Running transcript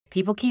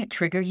People can't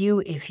trigger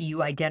you if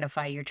you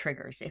identify your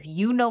triggers. If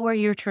you know where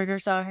your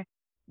triggers are,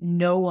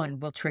 no one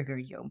will trigger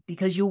you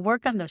because you'll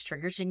work on those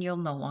triggers and you'll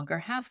no longer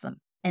have them.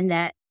 And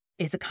that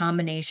is a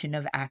combination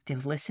of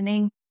active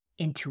listening,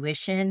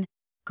 intuition,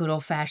 good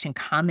old-fashioned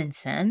common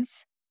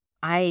sense.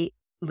 I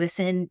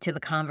listen to the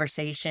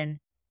conversation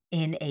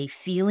in a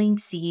feeling,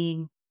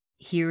 seeing,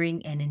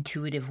 hearing, and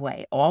intuitive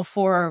way, all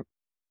four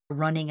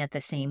running at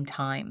the same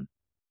time.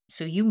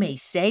 So you may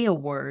say a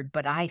word,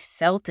 but I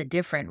felt a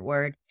different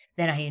word.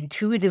 Then I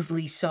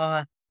intuitively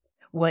saw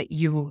what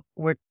you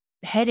were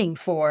heading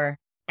for,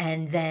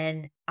 and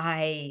then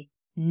I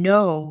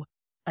know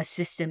a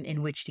system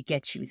in which to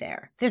get you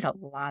there. There's a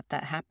lot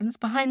that happens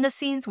behind the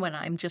scenes when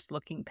I'm just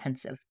looking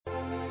pensive.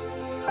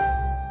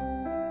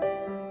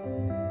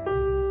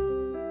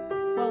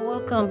 Well,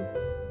 welcome.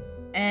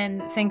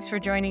 And thanks for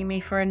joining me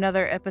for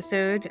another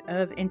episode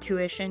of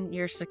Intuition,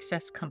 Your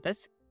Success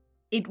Compass.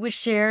 It was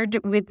shared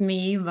with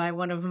me by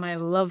one of my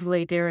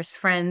lovely, dearest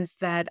friends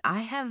that I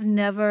have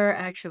never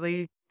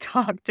actually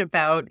talked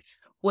about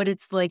what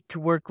it's like to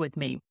work with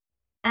me.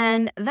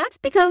 And that's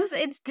because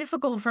it's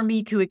difficult for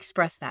me to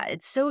express that.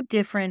 It's so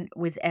different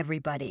with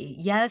everybody.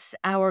 Yes,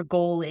 our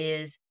goal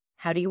is,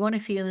 how do you want to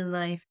feel in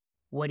life?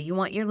 What do you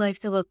want your life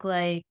to look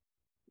like?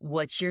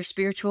 What's your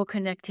spiritual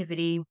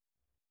connectivity?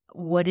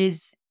 What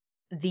is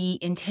the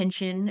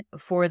intention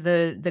for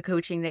the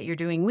coaching that you're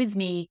doing with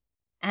me?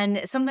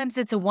 And sometimes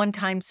it's a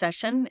one-time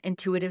session,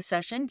 intuitive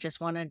session, just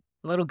want a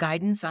little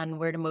guidance on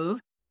where to move.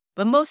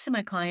 But most of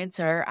my clients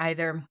are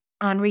either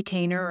on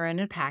retainer or in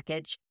a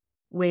package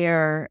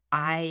where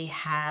I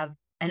have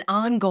an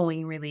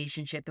ongoing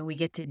relationship and we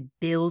get to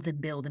build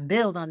and build and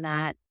build on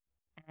that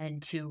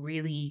and to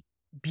really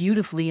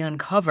beautifully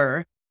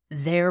uncover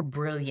their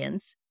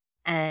brilliance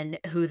and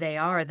who they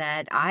are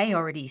that I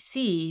already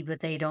see,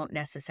 but they don't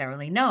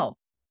necessarily know.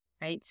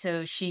 Right.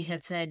 So she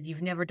had said,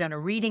 you've never done a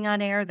reading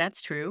on air.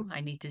 That's true.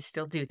 I need to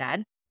still do that.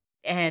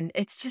 And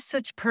it's just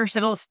such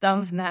personal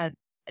stuff that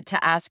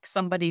to ask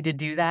somebody to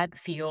do that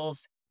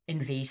feels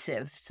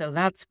invasive. So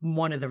that's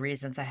one of the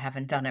reasons I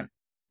haven't done it.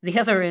 The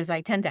other is I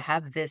tend to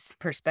have this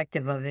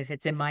perspective of if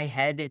it's in my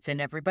head, it's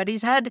in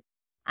everybody's head.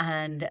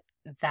 And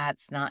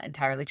that's not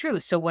entirely true.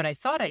 So what I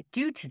thought I'd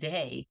do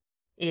today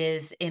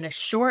is in a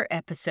short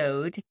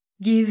episode,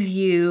 give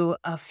you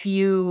a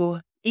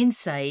few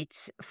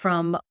insights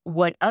from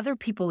what other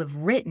people have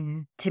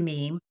written to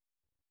me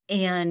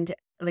and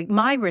like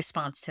my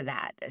response to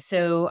that.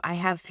 So I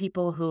have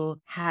people who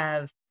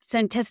have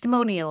sent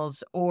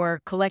testimonials or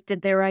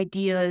collected their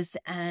ideas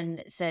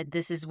and said,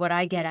 this is what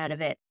I get out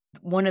of it.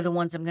 One of the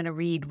ones I'm going to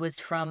read was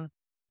from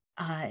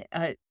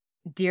a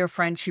dear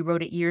friend. She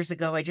wrote it years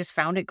ago. I just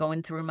found it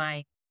going through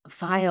my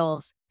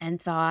files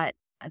and thought,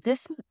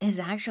 this is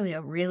actually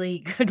a really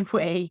good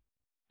way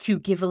to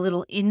give a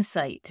little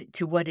insight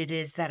to what it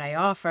is that I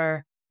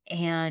offer.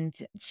 And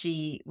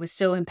she was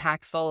so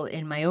impactful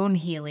in my own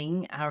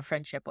healing, our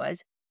friendship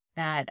was,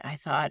 that I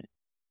thought,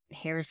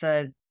 here's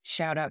a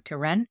shout out to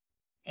Ren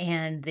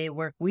and the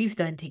work we've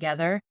done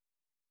together,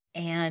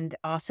 and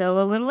also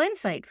a little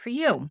insight for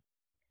you.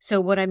 So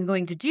what I'm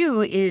going to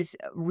do is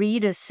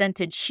read a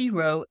sentence she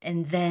wrote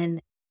and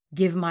then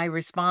give my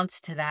response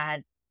to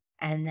that,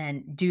 and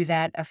then do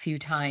that a few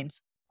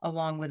times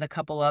along with a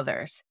couple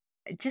others.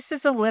 Just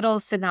as a little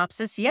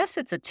synopsis, yes,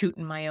 it's a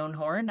tooting my own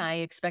horn. I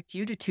expect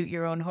you to toot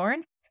your own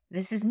horn.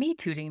 This is me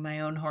tooting my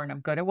own horn.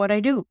 I'm good at what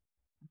I do.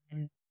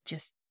 And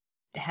just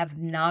have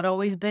not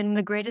always been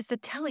the greatest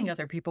at telling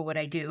other people what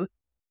I do,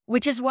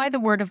 which is why the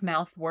word of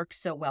mouth works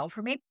so well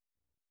for me.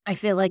 I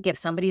feel like if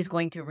somebody's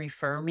going to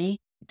refer me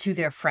to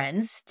their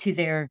friends, to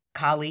their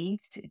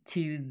colleagues,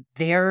 to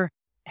their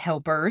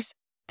helpers,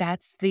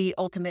 that's the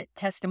ultimate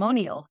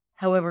testimonial.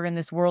 However, in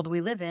this world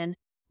we live in,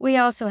 we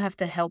also have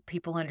to help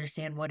people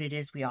understand what it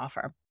is we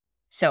offer.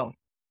 So,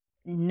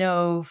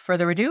 no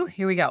further ado,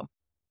 here we go.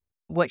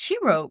 What she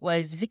wrote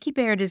was, Vicky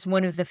Baird is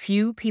one of the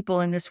few people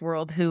in this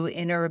world who,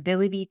 in her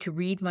ability to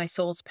read my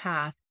soul's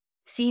path,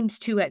 seems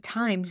to at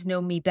times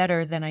know me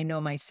better than I know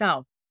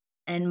myself.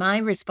 And my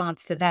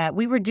response to that,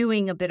 we were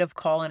doing a bit of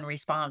call and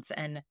response,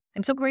 and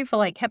I'm so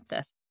grateful I kept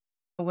this.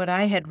 What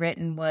I had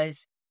written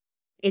was,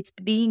 it's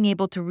being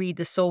able to read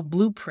the soul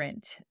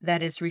blueprint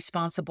that is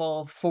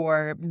responsible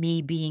for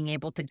me being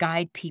able to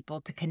guide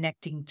people to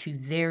connecting to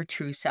their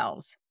true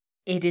selves.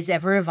 It is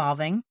ever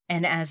evolving,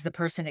 and as the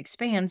person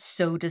expands,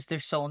 so does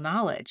their soul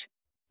knowledge.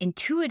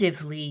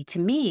 Intuitively, to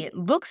me, it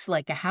looks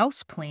like a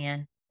house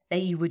plan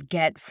that you would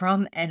get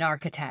from an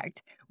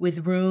architect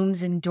with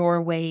rooms and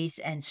doorways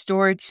and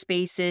storage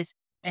spaces,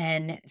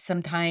 and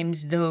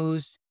sometimes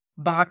those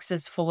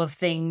boxes full of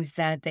things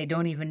that they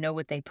don't even know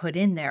what they put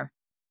in there.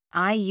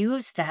 I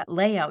use that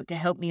layout to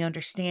help me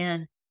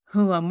understand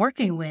who I'm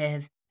working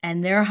with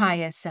and their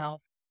highest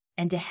self,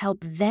 and to help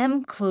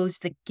them close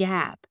the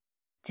gap,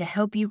 to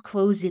help you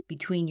close it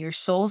between your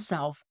soul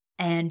self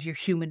and your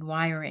human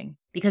wiring.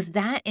 Because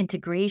that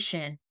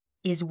integration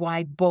is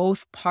why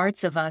both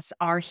parts of us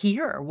are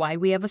here, why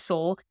we have a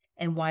soul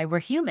and why we're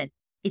human.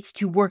 It's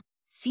to work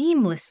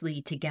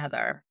seamlessly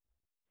together.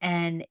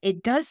 And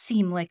it does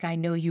seem like I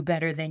know you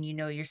better than you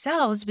know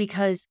yourselves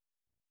because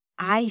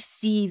I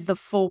see the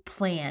full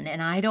plan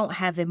and I don't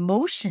have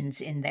emotions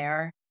in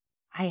there.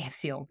 I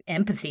feel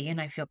empathy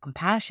and I feel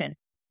compassion,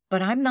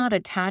 but I'm not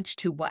attached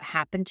to what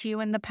happened to you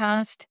in the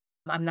past.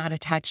 I'm not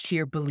attached to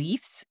your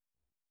beliefs.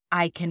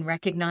 I can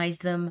recognize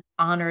them,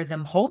 honor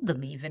them, hold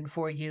them even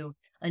for you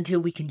until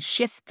we can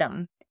shift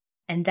them.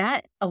 And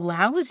that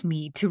allows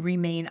me to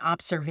remain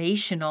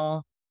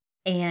observational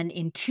and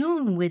in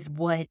tune with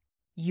what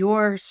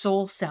your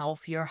soul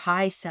self, your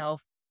high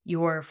self,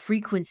 your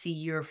frequency,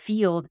 your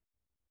field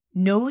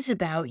knows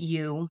about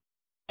you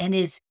and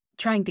is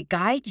trying to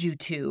guide you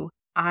to.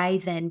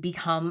 I then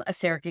become a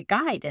surrogate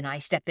guide and I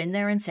step in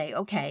there and say,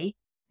 okay,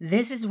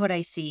 this is what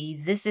I see.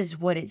 This is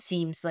what it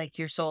seems like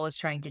your soul is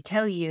trying to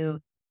tell you.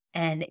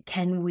 And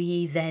can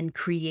we then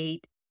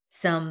create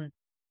some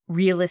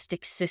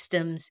realistic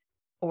systems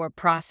or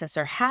process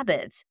or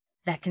habits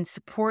that can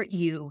support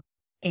you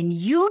in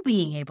you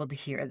being able to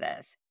hear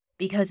this?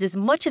 Because as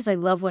much as I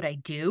love what I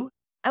do,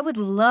 I would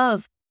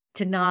love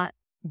to not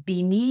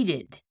be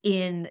needed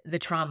in the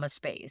trauma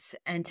space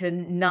and to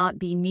not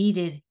be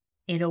needed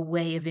in a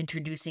way of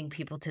introducing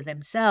people to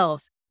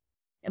themselves,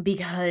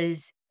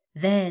 because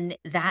then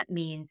that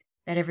means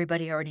that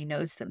everybody already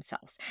knows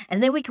themselves.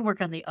 And then we can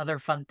work on the other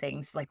fun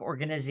things like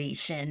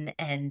organization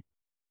and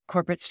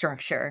corporate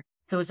structure.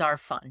 Those are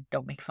fun.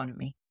 Don't make fun of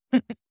me.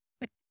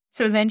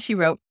 So then she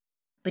wrote,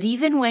 but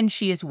even when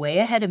she is way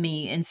ahead of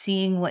me and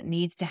seeing what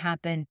needs to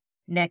happen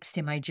next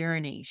in my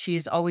journey, she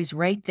is always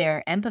right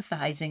there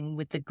empathizing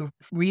with the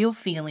real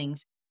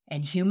feelings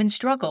and human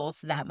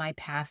struggles that my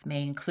path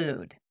may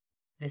include.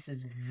 This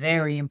is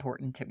very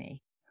important to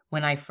me.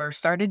 When I first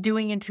started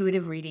doing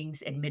intuitive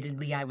readings,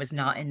 admittedly, I was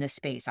not in this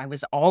space. I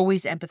was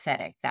always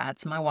empathetic.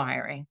 That's my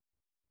wiring.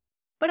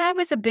 But I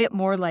was a bit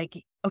more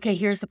like, okay,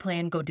 here's the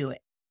plan, go do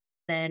it.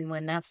 Then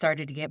when that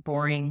started to get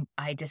boring,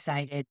 I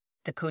decided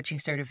the coaching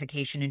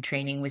certification and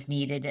training was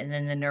needed. And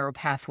then the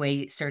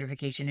neuropathway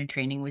certification and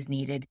training was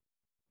needed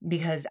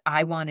because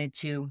I wanted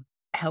to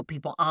help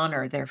people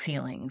honor their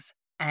feelings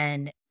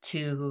and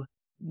to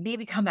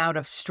maybe come out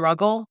of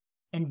struggle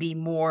and be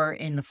more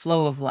in the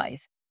flow of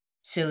life.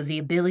 So the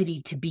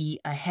ability to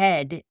be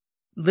ahead,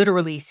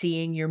 literally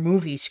seeing your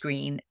movie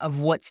screen of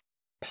what's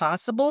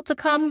possible to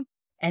come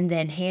and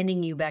then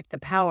handing you back the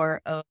power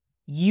of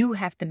you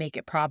have to make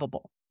it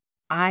probable.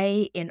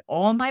 I, in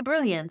all my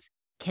brilliance,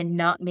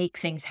 cannot make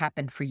things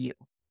happen for you.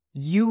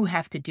 You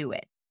have to do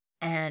it.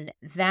 And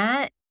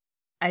that,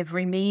 I've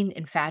remained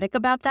emphatic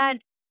about that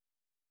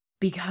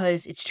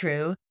because it's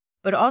true,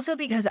 but also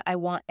because I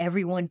want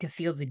everyone to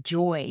feel the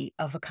joy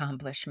of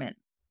accomplishment.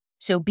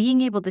 So being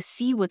able to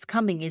see what's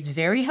coming is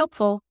very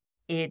helpful.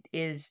 It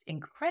is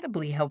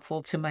incredibly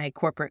helpful to my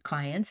corporate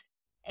clients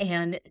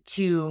and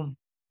to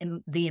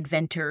the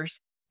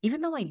inventors,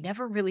 even though I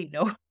never really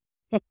know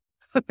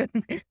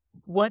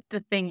what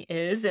the thing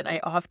is, and I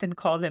often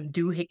call them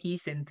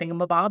doohickeys and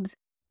thingamabobs.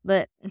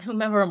 But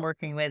whomever I'm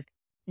working with,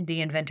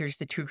 the inventors,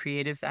 the true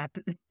creatives,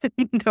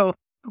 know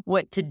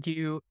what to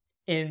do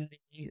in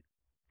the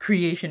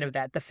creation of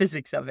that, the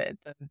physics of it,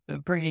 the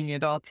bringing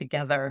it all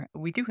together.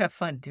 We do have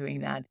fun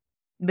doing that.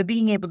 But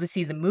being able to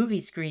see the movie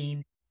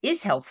screen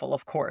is helpful,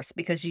 of course,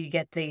 because you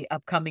get the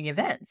upcoming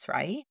events,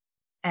 right?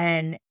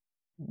 And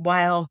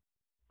while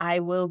I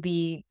will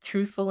be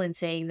truthful in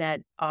saying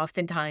that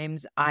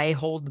oftentimes I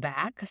hold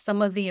back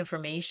some of the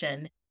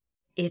information,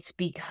 it's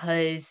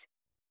because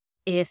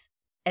if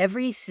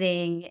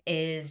everything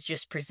is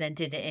just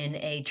presented in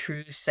a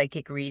true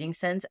psychic reading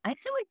sense, I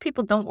feel like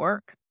people don't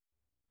work.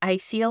 I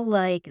feel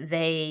like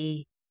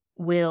they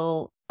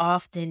will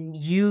often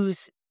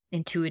use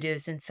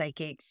intuitives and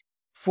psychics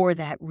for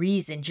that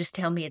reason. Just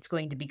tell me it's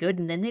going to be good,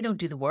 and then they don't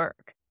do the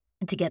work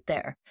to get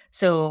there.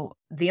 So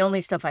the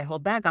only stuff I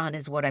hold back on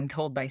is what I'm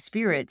told by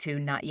spirit to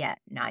not yet,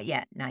 not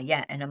yet, not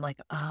yet. And I'm like,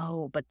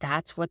 oh, but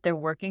that's what they're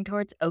working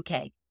towards.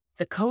 Okay.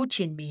 The coach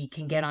in me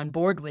can get on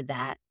board with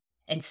that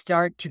and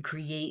start to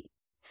create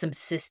some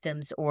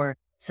systems or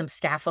some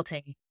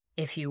scaffolding,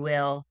 if you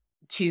will,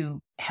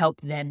 to help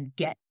them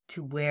get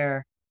to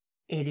where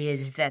it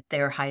is that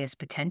their highest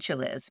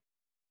potential is.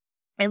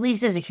 At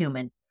least as a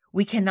human,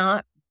 we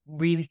cannot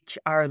reach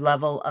our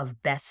level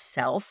of best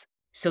self.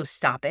 So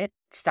stop it.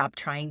 Stop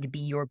trying to be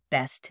your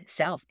best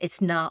self.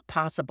 It's not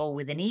possible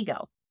with an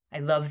ego. I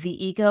love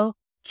the ego,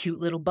 cute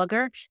little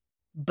bugger,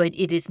 but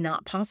it is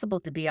not possible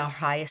to be our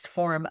highest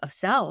form of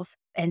self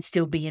and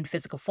still be in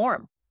physical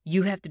form.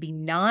 You have to be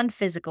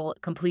non-physical,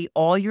 complete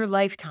all your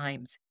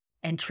lifetimes,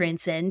 and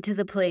transcend to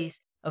the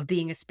place of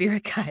being a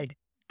spirit guide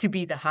to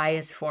be the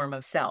highest form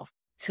of self.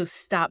 So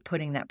stop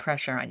putting that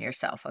pressure on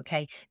yourself,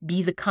 okay?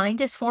 Be the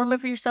kindest form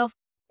of yourself,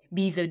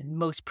 be the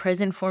most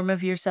present form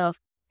of yourself,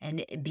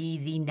 and be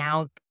the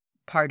now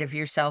part of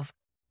yourself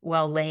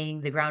while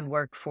laying the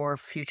groundwork for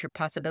future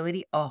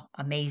possibility. Oh,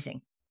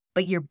 amazing.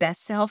 But your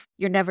best self,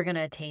 you're never going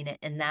to attain it.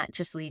 And that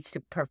just leads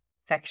to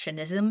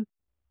perfectionism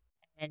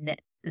and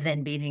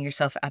then beating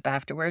yourself up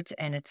afterwards,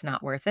 and it's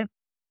not worth it.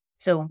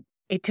 So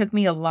it took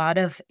me a lot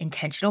of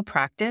intentional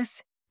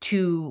practice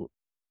to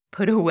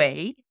put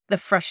away the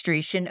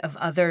frustration of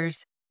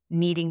others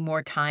needing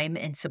more time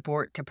and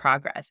support to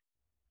progress.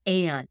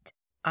 And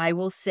I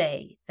will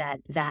say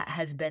that that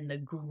has been the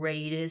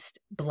greatest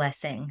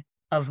blessing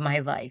of my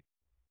life,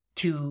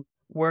 to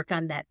work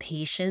on that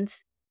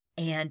patience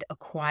and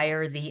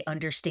acquire the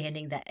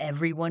understanding that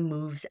everyone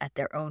moves at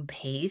their own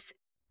pace.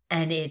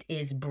 And it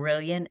is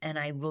brilliant and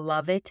I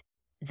love it.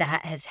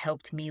 That has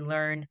helped me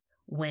learn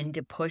when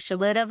to push a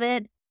little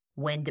bit,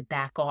 when to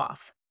back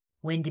off,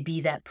 when to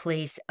be that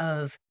place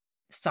of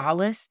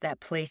solace, that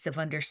place of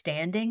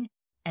understanding,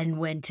 and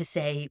when to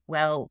say,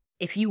 well,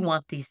 if you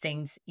want these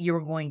things,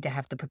 you're going to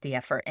have to put the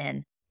effort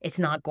in. It's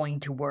not going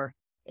to work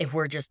if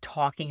we're just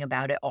talking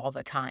about it all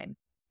the time.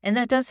 And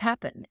that does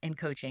happen in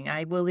coaching.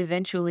 I will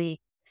eventually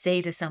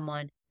say to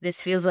someone,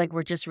 this feels like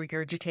we're just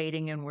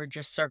regurgitating and we're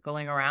just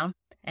circling around,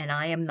 and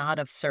I am not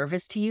of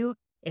service to you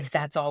if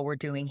that's all we're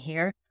doing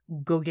here.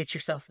 Go get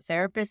yourself a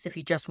therapist if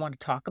you just want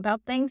to talk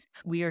about things.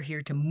 We are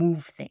here to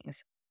move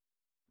things.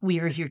 We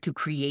are here to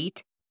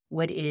create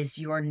what is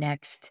your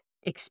next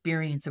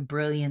experience of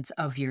brilliance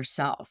of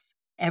yourself.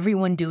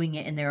 Everyone doing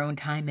it in their own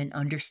time and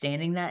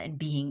understanding that and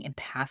being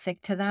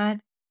empathic to that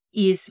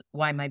is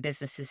why my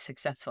business is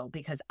successful,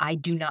 because I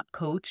do not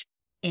coach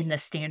in the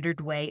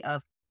standard way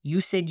of, you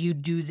said you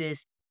do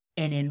this,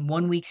 and in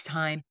 1 week's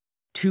time,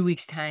 2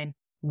 weeks' time,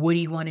 what do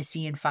you want to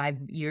see in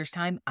 5 years'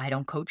 time? I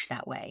don't coach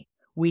that way.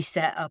 We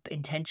set up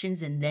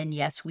intentions, and then,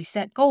 yes, we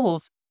set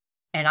goals.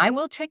 And I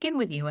will check in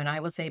with you and I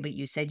will say, but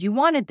you said you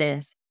wanted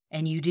this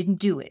and you didn't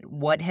do it.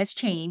 What has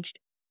changed?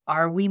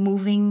 Are we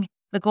moving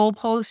the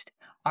goalpost?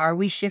 Are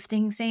we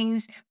shifting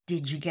things?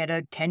 Did you get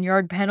a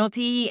 10-yard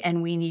penalty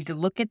and we need to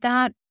look at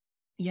that?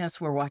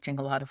 Yes, we're watching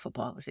a lot of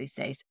football these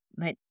days,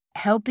 but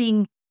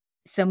helping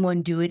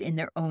someone do it in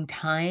their own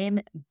time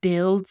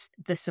builds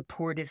the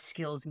supportive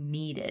skills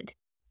needed.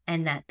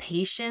 And that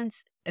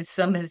patience, and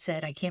some have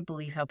said, I can't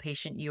believe how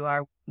patient you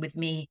are with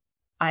me.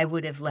 I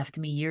would have left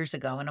me years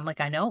ago. And I'm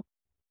like, I know,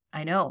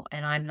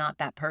 and I'm not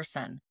that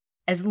person.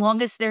 As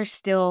long as there's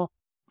still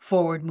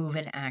forward move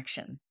and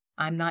action,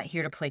 I'm not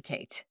here to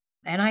placate.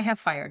 And I have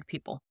fired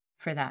people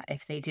for that.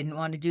 If they didn't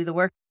want to do the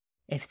work,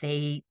 if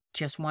they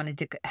just wanted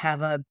to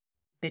have a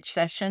bitch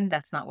session,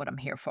 that's not what I'm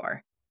here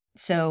for.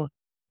 So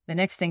the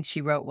next thing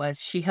she wrote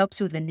was, she helps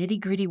with the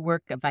nitty-gritty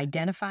work of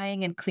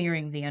identifying and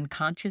clearing the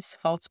unconscious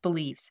false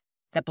beliefs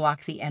that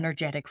block the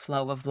energetic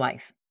flow of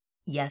life.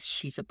 Yes,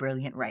 she's a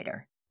brilliant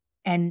writer.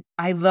 And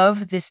I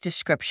love this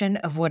description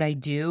of what I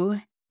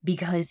do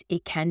because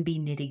it can be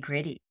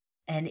nitty-gritty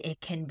and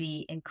it can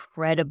be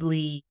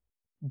incredibly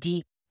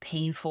deep,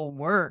 painful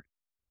work.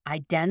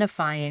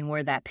 Identifying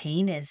where that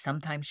pain is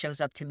sometimes shows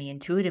up to me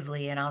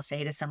intuitively, and I'll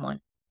say to someone,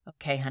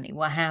 okay, honey,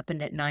 what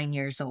happened at 9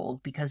 years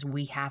old? Because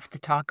we have to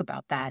talk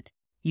about that.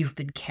 You've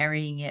been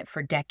carrying it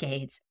for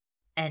decades,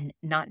 and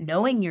not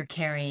knowing you're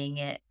carrying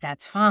it,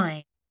 that's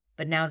fine.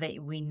 But now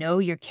that we know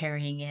you're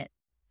carrying it,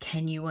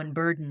 can you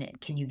unburden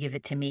it? Can you give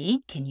it to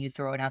me? Can you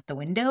throw it out the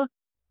window?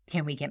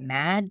 Can we get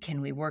mad?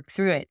 Can we work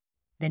through it?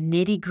 The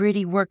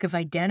nitty-gritty work of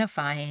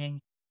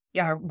identifying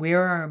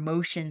where our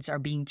emotions are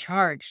being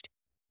charged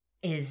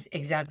is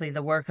exactly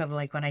the work of,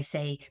 like, when I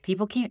say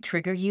people can't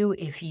trigger you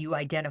if you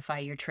identify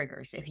your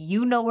triggers. If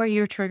you know where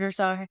your triggers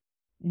are,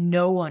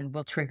 no one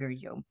will trigger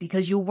you,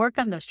 because you'll work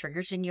on those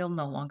triggers and you'll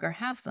no longer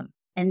have them.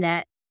 And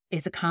that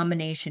is a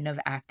combination of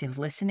active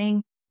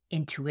listening,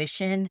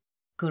 intuition,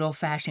 good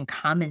old-fashioned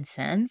common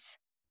sense.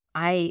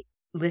 I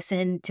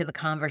listen to the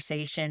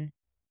conversation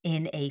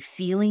in a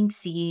feeling,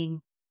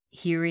 seeing,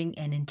 hearing,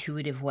 and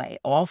intuitive way.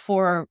 All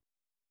four are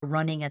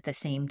running at the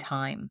same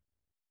time.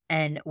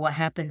 And what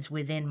happens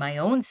within my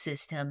own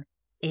system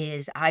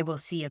is I will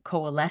see a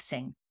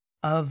coalescing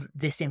of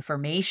this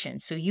information.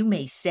 So you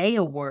may say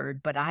a word,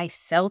 but I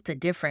felt a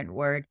different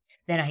word.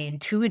 Then I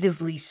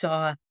intuitively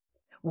saw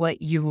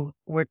what you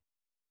were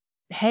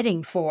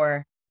heading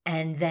for.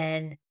 And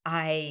then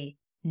I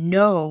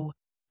know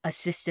a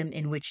system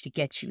in which to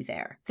get you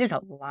there. There's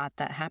a lot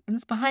that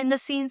happens behind the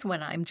scenes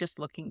when I'm just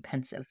looking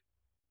pensive.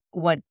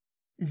 What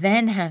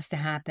then has to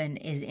happen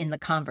is in the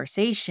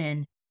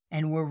conversation,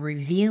 and we're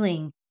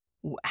revealing,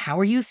 how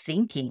are you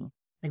thinking?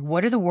 Like,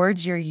 what are the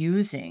words you're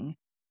using?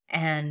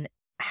 And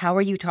how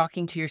are you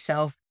talking to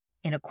yourself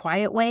in a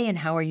quiet way? And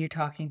how are you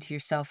talking to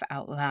yourself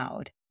out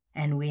loud?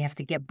 And we have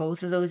to get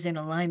both of those in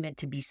alignment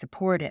to be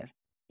supportive.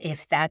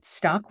 If that's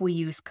stuck, we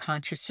use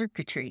conscious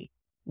circuitry.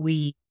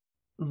 We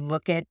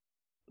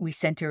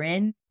center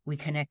in, we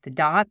connect the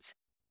dots,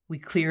 we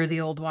clear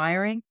the old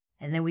wiring,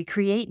 and then we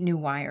create new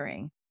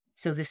wiring.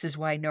 So this is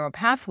why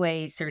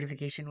neuropathway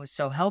certification was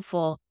so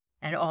helpful,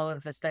 and all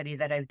of the study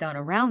that I've done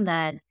around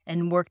that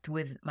and worked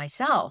with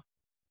myself,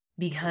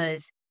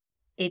 because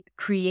it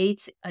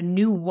creates a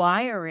new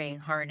wiring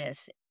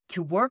harness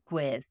to work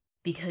with.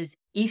 Because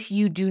if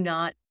you do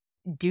not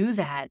do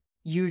that,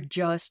 you're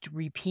just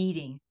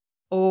repeating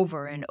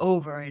over and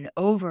over and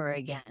over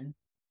again.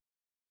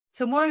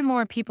 So more and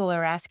more people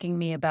are asking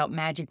me about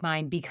Magic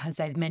Mind because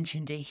I've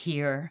mentioned it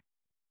here,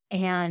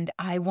 and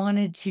I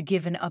wanted to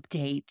give an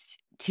update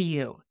to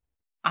you.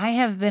 I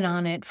have been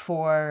on it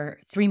for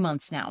 3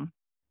 months now.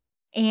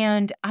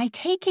 And I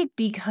take it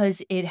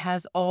because it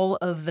has all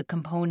of the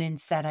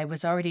components that I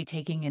was already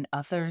taking in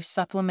other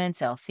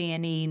supplements,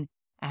 L-theanine,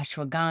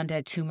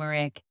 ashwagandha,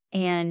 turmeric,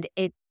 and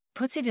it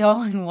puts it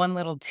all in one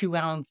little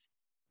 2-ounce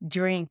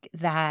drink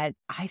that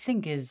I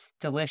think is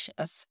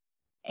delicious.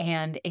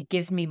 And it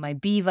gives me my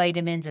B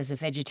vitamins. As a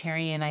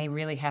vegetarian, I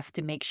really have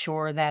to make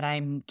sure that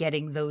I'm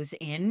getting those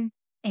in.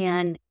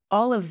 And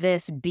all of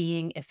this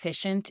being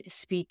efficient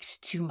speaks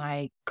to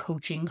my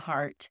coaching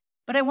heart.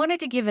 But I wanted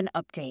to give an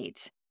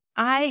update.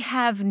 I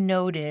have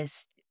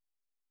noticed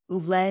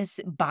less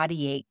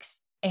body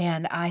aches,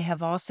 and I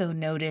have also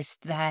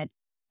noticed that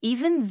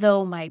even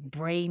though my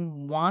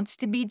brain wants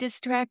to be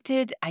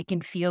distracted, I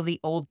can feel the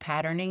old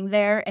patterning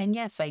there. And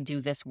yes, I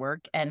do this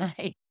work, and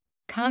I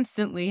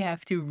constantly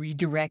have to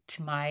redirect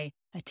my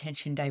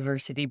attention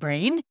diversity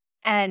brain.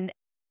 And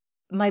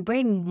my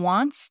brain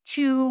wants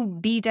to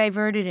be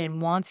diverted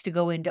and wants to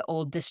go into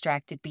old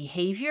distracted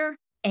behavior.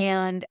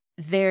 And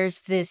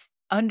there's this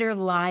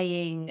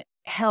underlying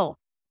health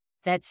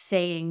that's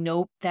saying,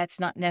 nope, that's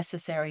not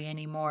necessary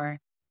anymore.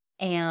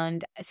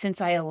 And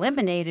since I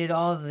eliminated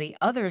all of the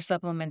other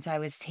supplements I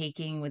was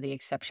taking, with the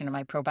exception of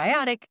my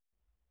probiotic,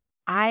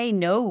 I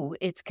know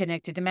it's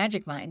connected to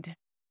Magic Mind.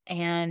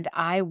 And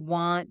I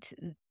want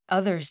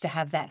others to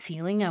have that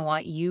feeling. I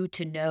want you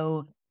to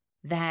know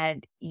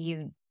that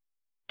you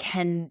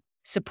can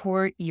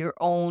support your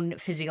own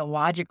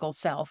physiological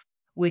self,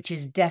 which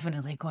is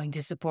definitely going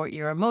to support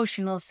your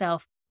emotional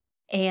self.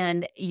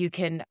 And you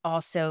can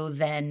also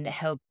then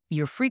help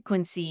your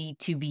frequency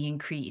to be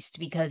increased,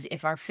 because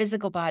if our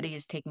physical body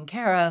is taken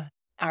care of,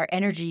 our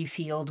energy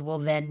field will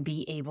then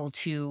be able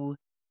to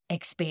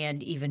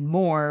expand even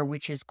more,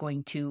 which is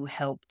going to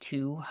help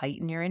to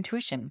heighten your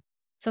intuition.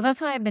 So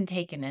that's why I've been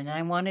taking it. And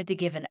I wanted to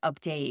give an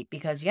update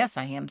because, yes,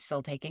 I am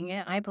still taking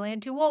it. I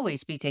plan to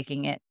always be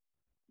taking it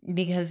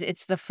because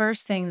it's the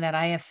first thing that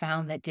I have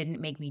found that didn't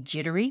make me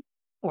jittery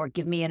or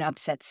give me an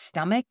upset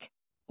stomach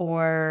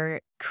or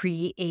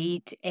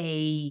create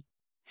a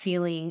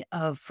feeling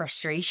of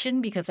frustration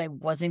because I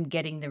wasn't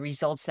getting the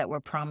results that were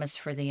promised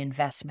for the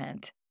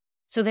investment.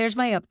 So there's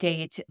my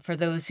update. For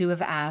those who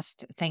have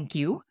asked, thank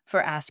you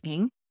for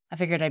asking. I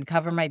figured I'd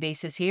cover my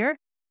bases here.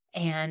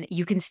 And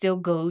you can still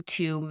go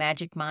to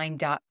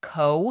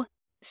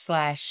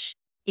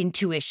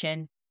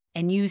magicmind.co/intuition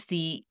and use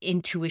the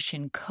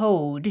intuition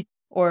code,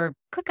 or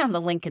click on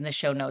the link in the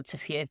show notes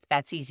if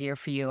that's easier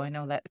for you. I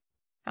know that's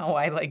how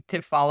I like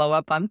to follow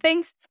up on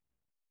things.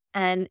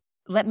 And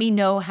let me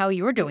know how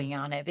you're doing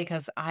on it,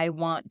 because I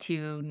want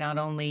to not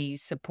only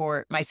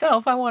support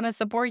myself, I want to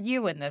support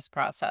you in this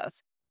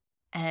process.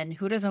 And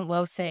who doesn't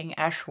love saying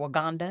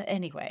ashwagandha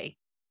anyway?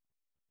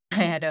 I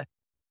had a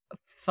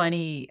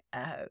funny,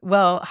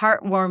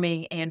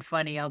 heartwarming and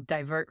funny. I'll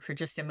divert for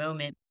just a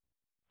moment.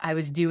 I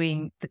was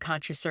doing the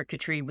conscious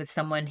circuitry with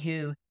someone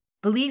who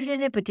believed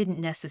in it, but didn't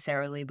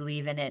necessarily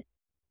believe in it.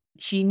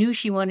 She knew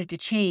she wanted to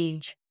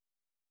change,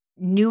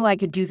 knew I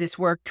could do this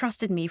work,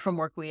 trusted me from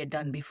work we had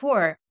done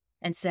before,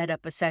 and set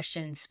up a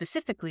session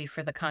specifically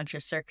for the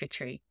conscious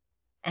circuitry.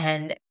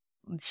 And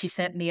she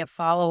sent me a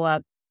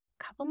follow-up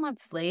a couple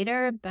months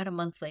later, about a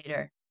month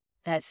later,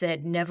 that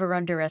said, never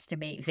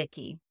underestimate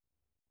Vicky.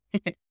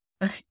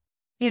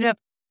 You know,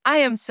 I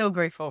am so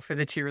grateful for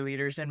the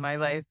cheerleaders in my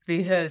life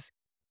because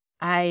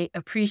I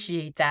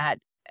appreciate that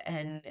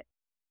and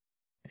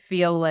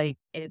feel like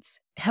it's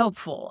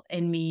helpful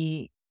in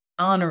me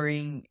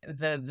honoring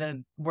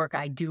the work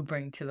I do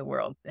bring to the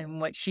world.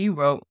 And what she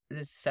wrote,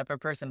 this is a separate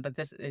person, but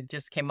it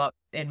just came up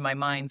in my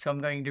mind, so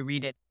I'm going to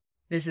read it.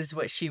 This is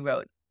what she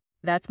wrote.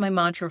 That's my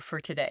mantra for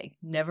today.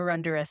 Never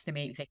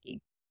underestimate Vicky.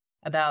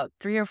 About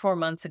 3 or 4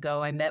 months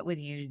ago, I met with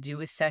you to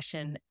do a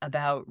session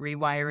about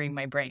rewiring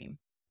my brain.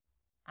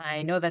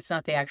 I know that's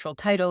not the actual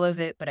title of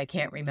it, but I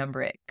can't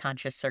remember it.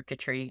 Conscious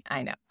circuitry.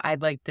 I know.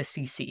 I'd like the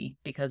CC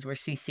because we're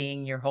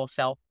CCing your whole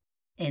self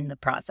in the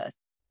process.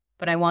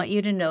 But I want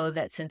you to know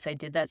that since I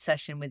did that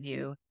session with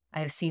you,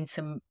 I have seen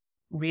some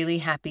really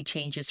happy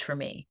changes for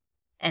me.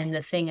 And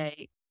the thing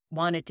I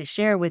wanted to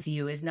share with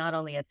you is not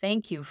only a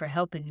thank you for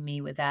helping me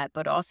with that,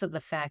 but also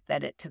the fact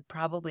that it took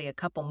probably a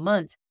couple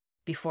months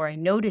before I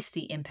noticed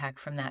the impact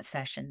from that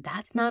session.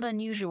 That's not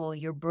unusual.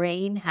 Your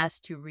brain has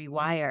to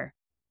rewire.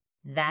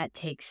 That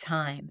takes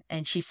time.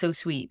 And she's so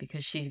sweet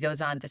because she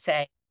goes on to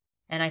say,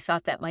 and I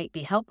thought that might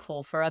be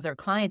helpful for other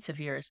clients of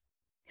yours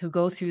who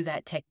go through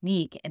that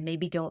technique and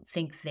maybe don't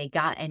think they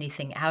got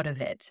anything out of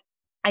it.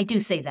 I do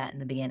say that in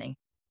the beginning,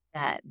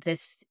 that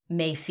this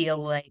may feel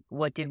like,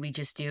 what did we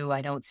just do?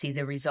 I don't see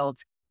the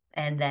results.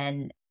 And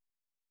then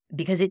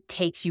because it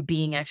takes you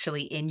being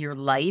actually in your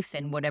life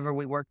and whatever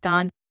we worked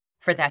on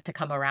for that to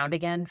come around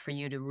again, for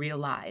you to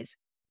realize.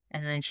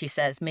 And then she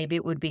says, maybe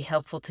it would be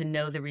helpful to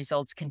know the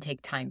results can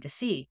take time to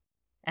see.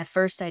 At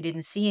first, I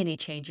didn't see any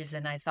changes,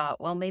 and I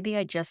thought, well, maybe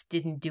I just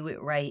didn't do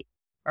it right,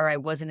 or I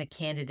wasn't a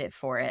candidate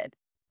for it.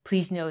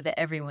 Please know that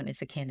everyone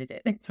is a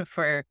candidate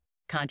for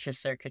conscious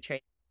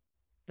circuitry.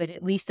 But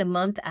at least a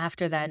month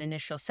after that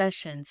initial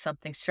session,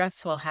 something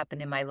stressful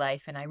happened in my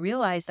life, and I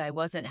realized I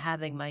wasn't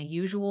having my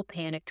usual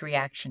panicked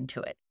reaction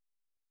to it.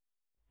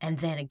 And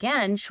then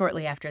again,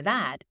 shortly after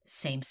that,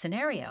 same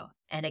scenario.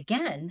 And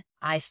again,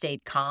 I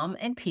stayed calm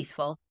and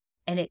peaceful,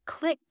 and it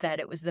clicked that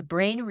it was the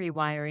brain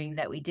rewiring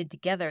that we did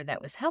together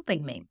that was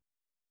helping me.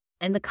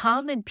 And the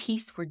calm and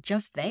peace were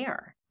just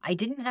there. I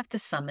didn't have to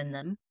summon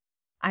them.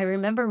 I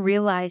remember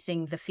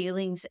realizing the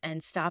feelings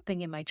and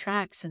stopping in my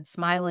tracks and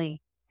smiling.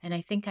 And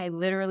I think I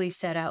literally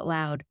said out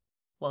loud,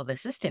 well,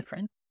 this is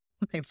different.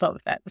 I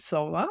love that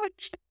so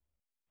much.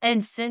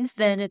 And since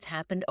then, it's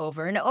happened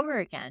over and over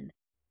again.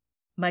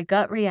 My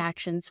gut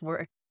reactions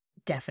were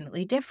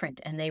definitely different,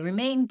 and they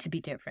remain to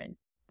be different.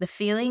 The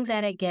feeling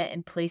that I get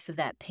in place of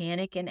that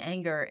panic and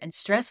anger and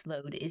stress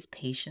load is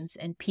patience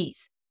and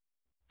peace.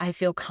 I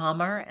feel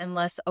calmer and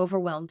less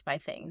overwhelmed by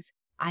things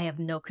I have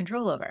no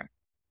control over.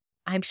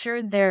 I'm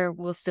sure there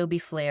will still be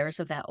flares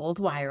of that old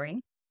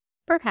wiring,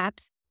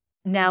 perhaps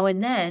now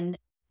and then,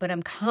 but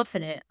I'm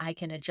confident I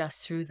can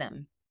adjust through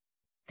them.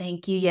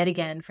 Thank you yet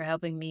again for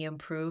helping me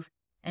improve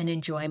and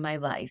enjoy my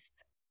life.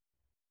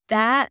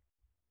 That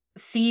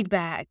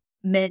feedback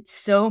meant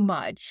so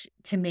much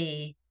to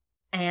me,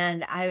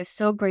 and I was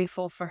so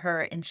grateful for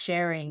her in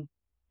sharing,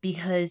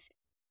 because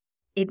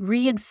it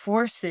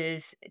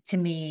reinforces to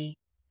me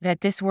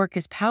that this work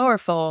is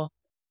powerful,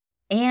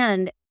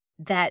 and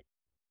that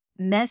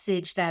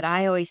message that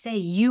I always say,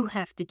 you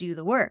have to do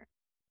the work.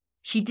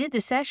 She did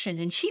the session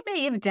and she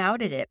may have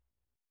doubted it,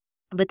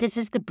 but this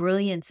is the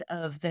brilliance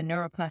of the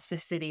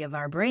neuroplasticity of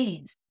our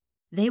brains.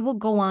 They will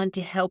go on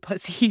to help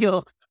us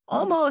heal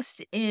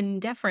almost in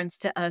deference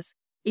to us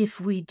if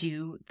we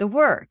do the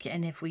work,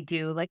 and if we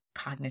do like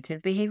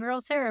cognitive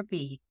behavioral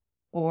therapy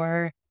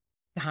or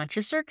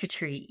conscious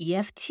circuitry,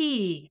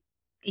 EFT,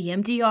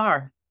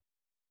 EMDR.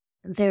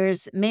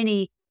 There's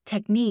many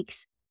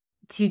techniques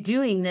to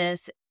doing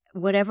this.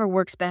 Whatever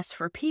works best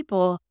for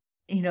people,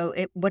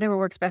 whatever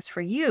works best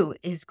for you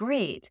is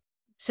great.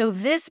 So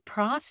this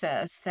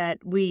process that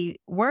we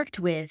worked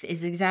with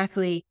is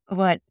exactly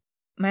what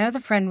my other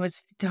friend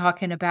was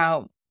talking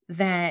about,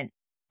 that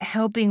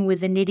helping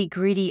with the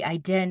nitty-gritty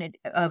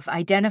of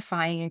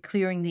identifying and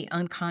clearing the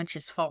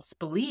unconscious false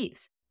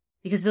beliefs,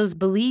 because those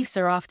beliefs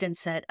are often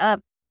set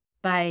up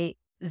by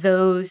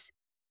those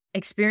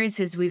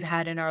experiences we've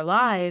had in our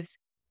lives,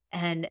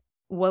 and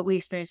what we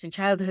experienced in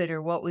childhood,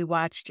 or what we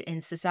watched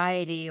in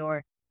society,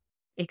 or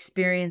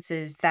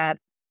experiences that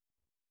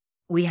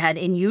we had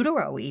in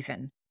utero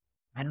even.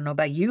 I don't know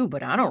about you,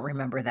 but I don't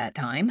remember that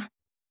time.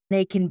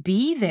 They can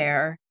be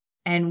there,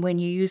 and when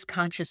you use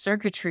conscious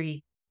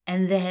circuitry,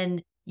 and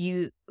then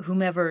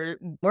whomever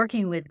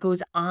working with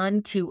goes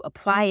on to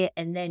apply it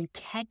and then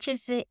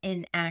catches it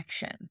in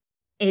action,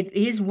 it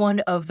is one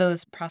of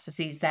those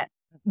processes that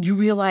you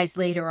realize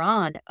later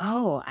on,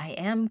 oh, I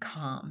am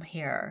calm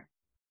here.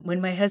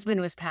 When my husband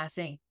was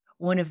passing,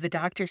 one of the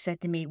doctors said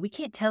to me, we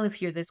can't tell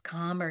if you're this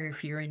calm or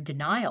if you're in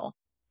denial.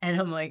 And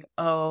I'm like,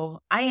 oh,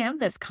 I am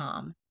this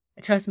calm.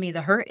 Trust me,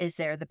 the hurt is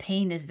there, the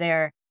pain is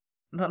there,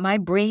 but my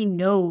brain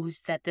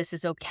knows that this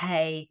is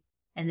okay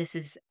and this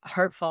is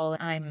hurtful.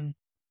 I'm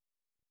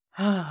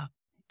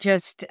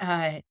just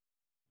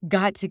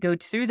got to go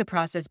through the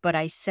process, but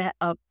I set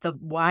up the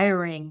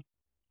wiring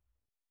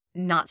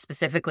not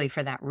specifically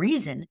for that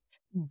reason,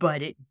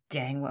 but it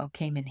dang well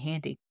came in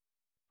handy.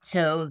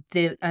 So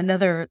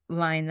another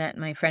line that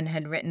my friend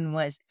had written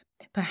was,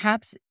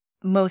 perhaps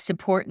most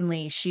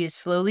importantly, she is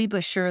slowly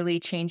but surely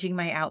changing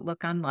my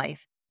outlook on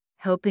life,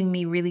 helping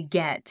me really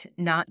get,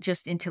 not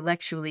just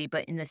intellectually,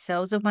 but in the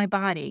cells of my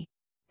body,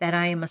 that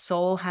I am a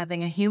soul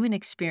having a human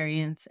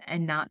experience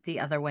and not the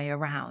other way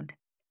around.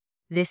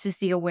 This is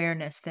the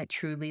awareness that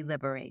truly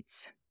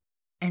liberates.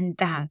 And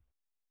that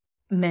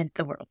meant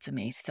the world to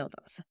me, still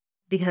does.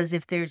 Because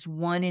if there's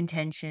one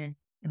intention,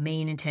 the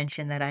main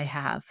intention that I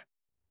have,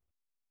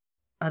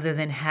 other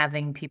than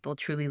having people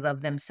truly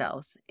love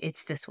themselves,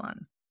 it's this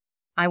one.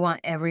 I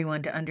want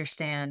everyone to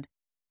understand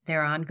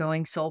their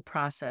ongoing soul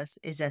process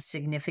is as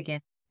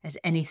significant as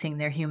anything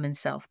their human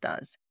self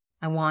does.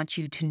 I want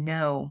you to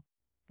know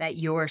that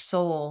your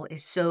soul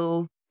is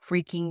so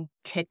freaking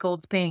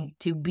tickled pink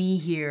to be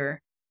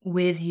here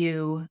with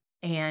you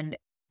and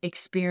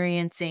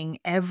experiencing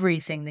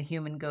everything the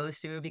human goes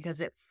through, because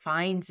it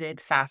finds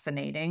it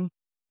fascinating.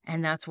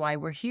 And that's why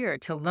we're here,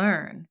 to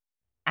learn.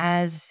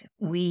 As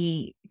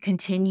we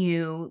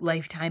continue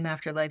lifetime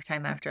after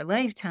lifetime after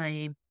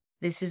lifetime,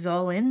 this is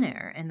all in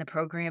there, and the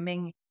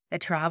programming that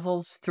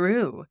travels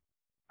through.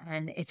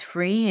 And it's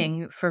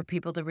freeing for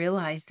people to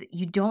realize that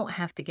you don't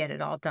have to get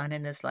it all done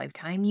in this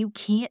lifetime. You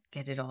can't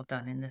get it all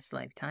done in this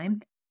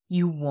lifetime.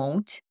 You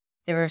won't.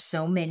 There are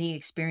so many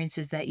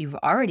experiences that you've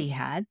already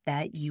had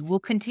that you will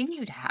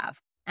continue to have.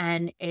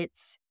 And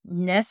it's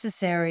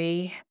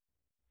necessary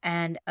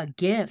and a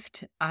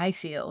gift, I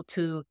feel,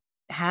 to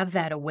have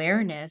that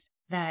awareness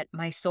that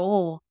my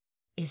soul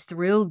is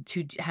thrilled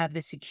to have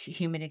this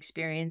human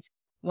experience,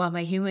 while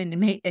my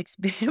human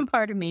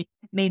part of me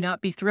may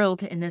not be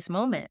thrilled in this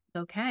moment.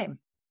 Okay.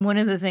 One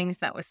of the things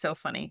that was so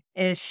funny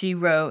is she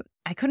wrote,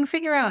 I couldn't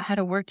figure out how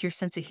to work your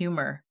sense of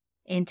humor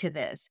into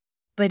this,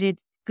 but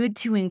it's good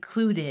to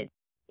include it.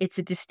 It's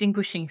a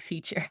distinguishing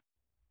feature.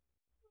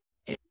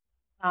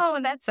 Oh,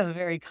 that's a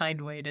very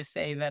kind way to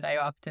say that I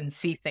often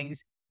see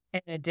things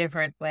in a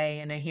different way,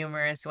 in a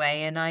humorous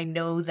way. And I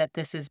know that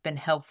this has been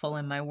helpful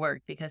in my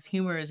work because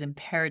humor is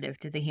imperative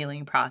to the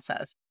healing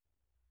process.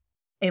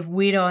 If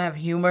we don't have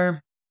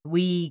humor,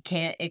 we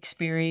can't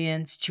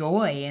experience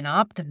joy and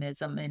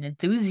optimism and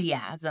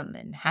enthusiasm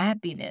and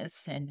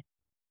happiness and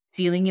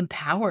feeling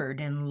empowered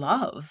and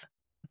love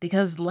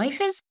because life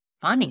is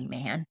funny,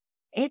 man.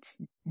 It's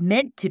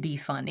meant to be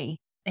funny.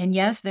 And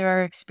yes, there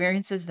are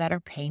experiences that are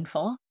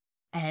painful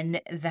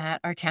and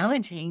that are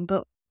challenging,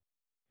 but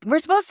we're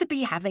supposed to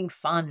be having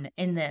fun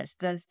in this.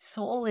 The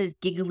soul is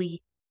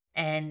giggly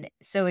and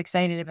so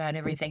excited about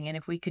everything. And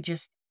if we could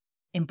just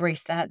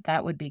embrace that,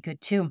 that would be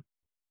good too.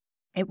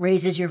 It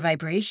raises your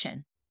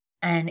vibration.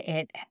 And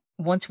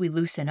once we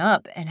loosen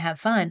up and have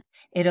fun,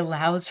 it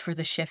allows for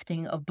the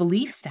shifting of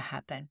beliefs to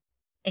happen.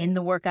 In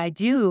the work I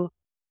do,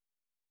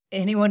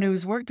 anyone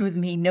who's worked with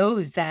me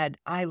knows that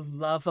I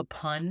love a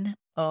pun.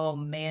 Oh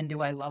man,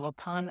 do I love a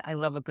pun. I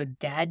love a good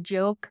dad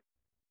joke.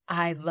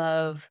 I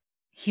love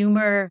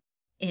humor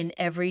in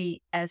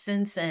every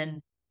essence,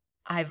 and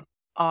I've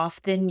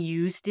often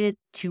used it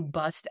to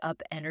bust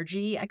up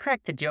energy. I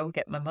cracked a joke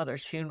at my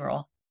mother's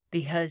funeral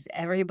because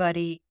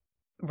everybody,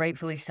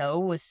 rightfully so,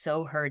 was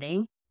so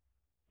hurting.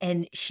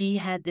 And she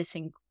had this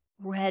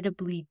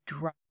incredibly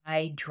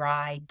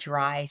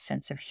dry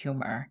sense of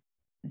humor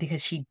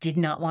because she did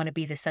not want to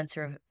be the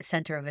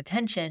center of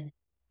attention,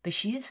 but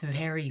she's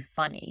very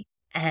funny.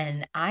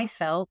 And I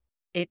felt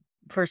it,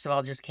 first of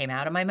all, just came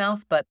out of my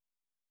mouth, but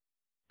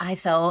I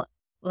felt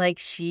like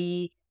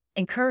she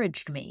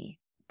encouraged me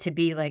to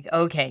be like,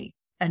 okay,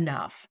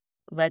 enough.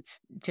 Let's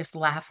just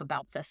laugh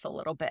about this a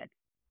little bit.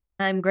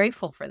 I'm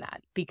grateful for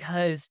that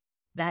because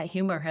that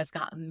humor has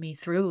gotten me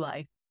through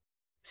life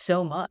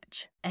so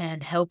much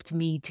and helped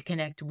me to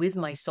connect with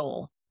my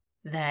soul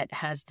that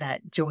has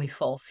that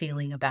joyful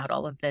feeling about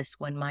all of this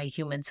when my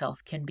human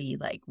self can be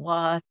like,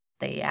 what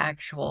the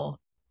actual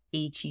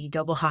HE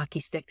double hockey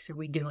sticks are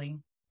we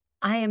doing?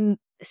 I am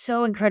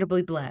so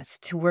incredibly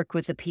blessed to work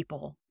with the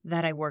people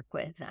that I work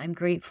with. I'm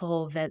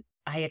grateful that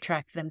I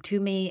attract them to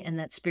me and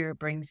that spirit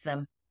brings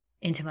them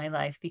into my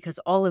life because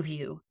all of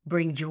you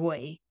bring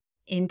joy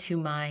into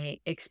my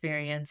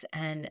experience,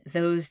 and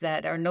those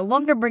that are no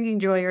longer bringing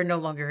joy are no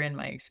longer in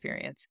my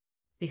experience.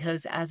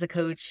 Because as a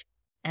coach,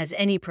 as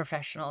any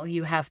professional,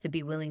 you have to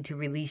be willing to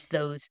release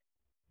those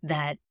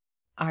that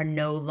are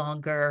no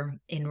longer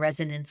in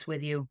resonance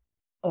with you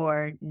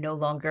or no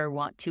longer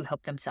want to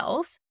help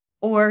themselves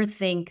or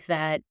think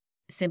that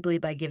simply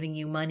by giving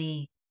you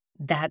money,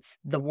 that's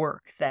the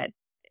work that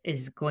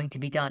is going to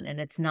be done. And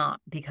it's not,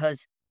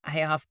 because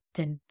I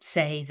often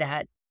say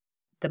that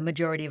the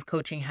majority of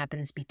coaching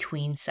happens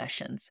between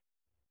sessions.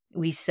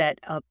 We set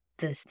up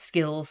the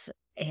skills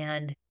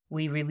and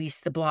we release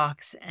the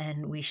blocks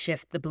and we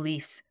shift the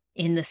beliefs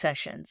in the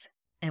sessions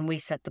and we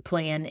set the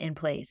plan in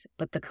place,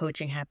 but the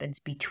coaching happens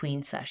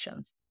between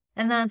sessions.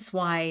 And that's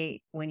why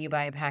when you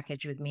buy a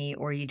package with me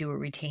or you do a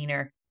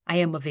retainer, I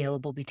am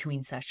available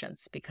between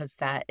sessions because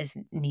that is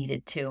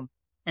needed too.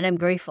 And I'm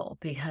grateful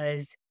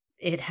because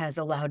it has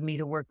allowed me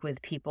to work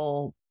with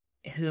people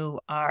who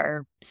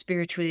are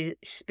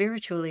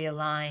spiritually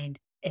aligned,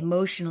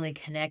 emotionally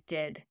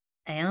connected,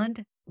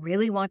 and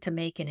really want to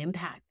make an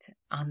impact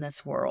on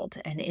this world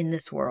and in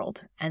this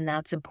world. And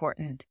that's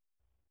important.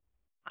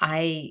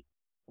 I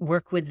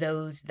work with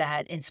those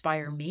that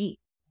inspire me.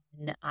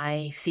 And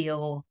I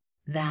feel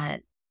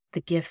that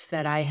the gifts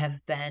that I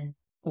have been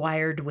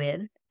wired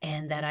with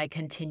and that I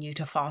continue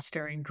to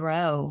foster and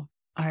grow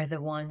are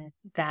the ones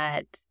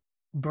that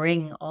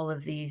bring all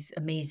of these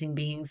amazing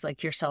beings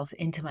like yourself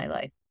into my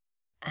life.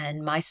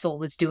 And my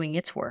soul is doing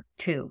its work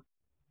too.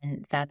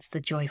 And that's the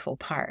joyful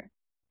part.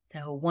 So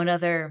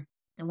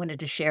I wanted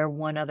to share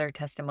one other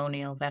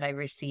testimonial that I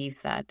received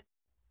that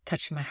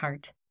touched my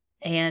heart.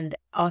 And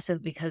also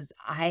because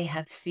I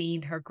have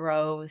seen her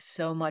grow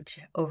so much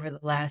over the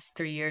last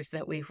 3 years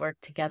that we've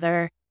worked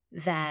together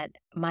that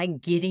my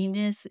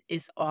giddiness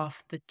is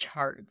off the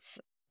charts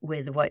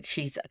with what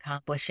she's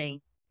accomplishing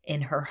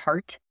in her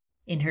heart,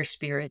 in her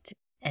spirit,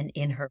 and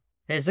in her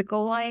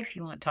physical life.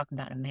 You want to talk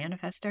about a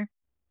manifester?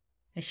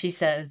 She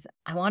says,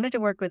 I wanted to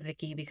work with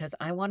Vicki because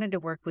I wanted to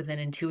work with an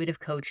intuitive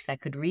coach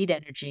that could read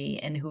energy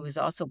and who was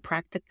also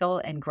practical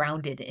and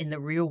grounded in the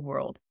real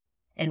world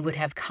and would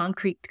have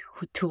concrete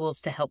tools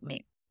to help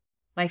me.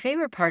 My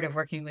favorite part of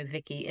working with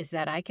Vicki is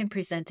that I can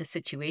present a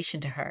situation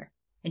to her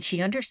and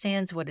she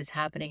understands what is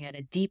happening at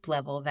a deep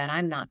level that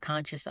I'm not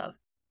conscious of,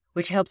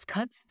 which helps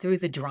cut through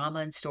the drama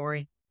and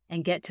story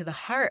and get to the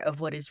heart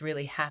of what is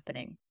really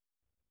happening.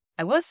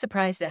 I was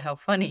surprised at how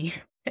funny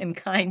and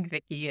kind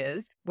Vicki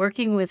is.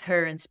 Working with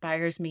her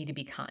inspires me to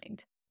be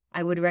kind.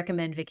 I would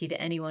recommend Vicki to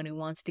anyone who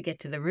wants to get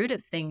to the root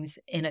of things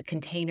in a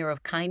container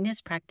of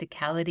kindness,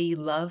 practicality,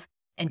 love,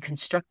 and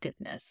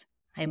constructiveness.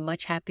 I am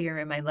much happier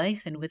in my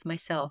life and with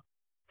myself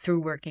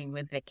through working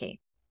with Vicki.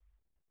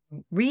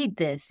 Read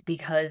this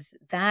because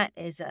that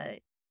is a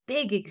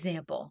big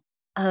example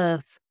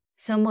of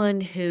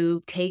someone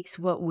who takes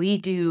what we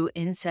do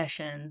in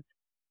sessions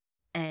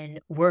and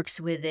works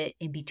with it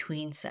in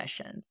between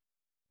sessions.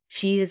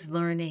 She is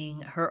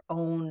learning her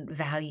own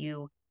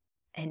value,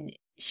 and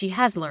she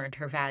has learned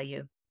her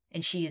value,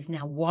 and she is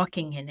now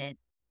walking in it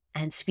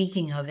and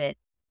speaking of it.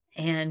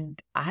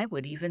 And I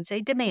would even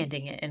say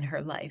demanding it in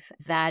her life.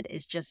 That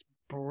is just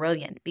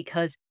brilliant,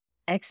 because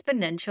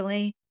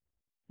exponentially,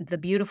 the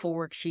beautiful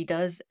work she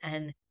does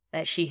and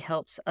that she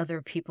helps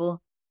other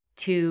people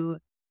to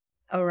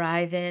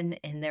arrive in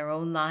their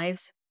own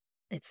lives,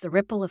 it's the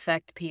ripple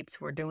effect,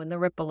 peeps. We're doing the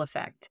ripple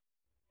effect.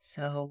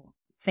 So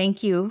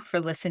thank you for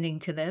listening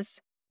to this.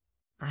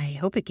 I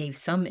hope it gave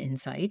some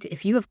insight.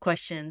 If you have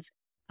questions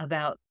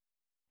about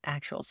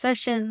actual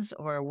sessions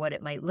or what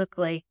it might look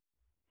like,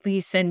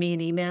 please send me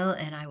an email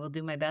and I will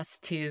do my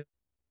best to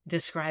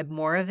describe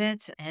more of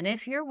it. And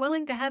if you're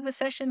willing to have a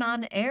session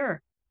on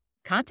air,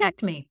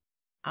 contact me.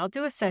 I'll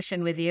do a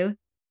session with you.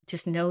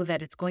 Just know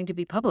that it's going to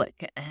be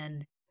public,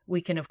 and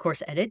we can, of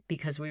course, edit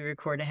because we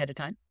record ahead of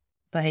time.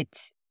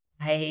 But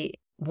I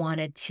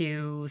wanted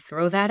to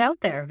throw that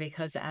out there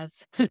because,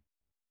 as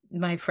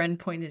my friend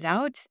pointed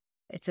out,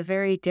 it's a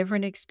very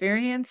different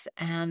experience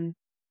and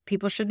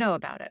people should know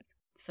about it.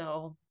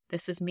 So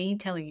this is me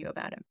telling you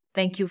about it.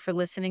 Thank you for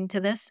listening to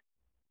this.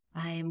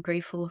 I am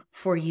grateful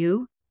for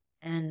you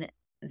and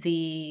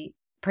the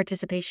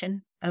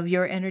participation of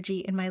your energy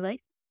in my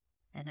life.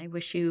 And I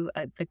wish you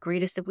the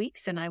greatest of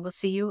weeks, and I will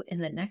see you in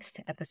the next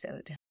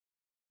episode.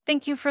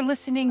 Thank you for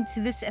listening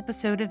to this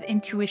episode of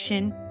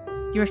Intuition,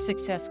 Your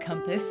Success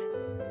Compass.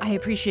 I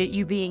appreciate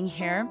you being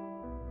here.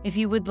 If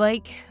you would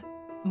like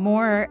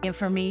more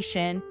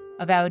information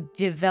about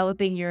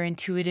developing your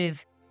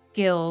intuitive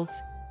skills,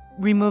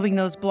 removing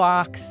those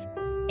blocks,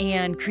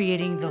 and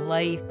creating the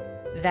life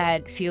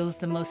that feels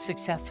the most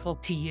successful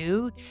to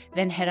you,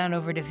 then head on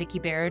over to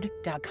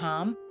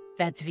VickiBaird.com.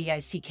 That's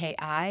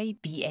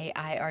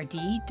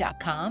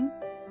VICKIBAIRD.com,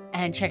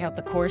 and check out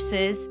the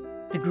courses,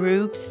 the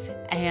groups,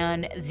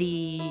 and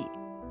the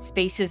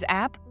Spaces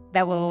app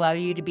that will allow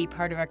you to be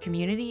part of our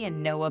community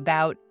and know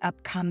about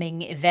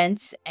upcoming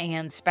events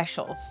and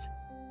specials.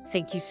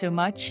 Thank you so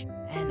much,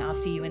 and I'll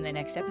see you in the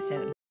next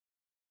episode.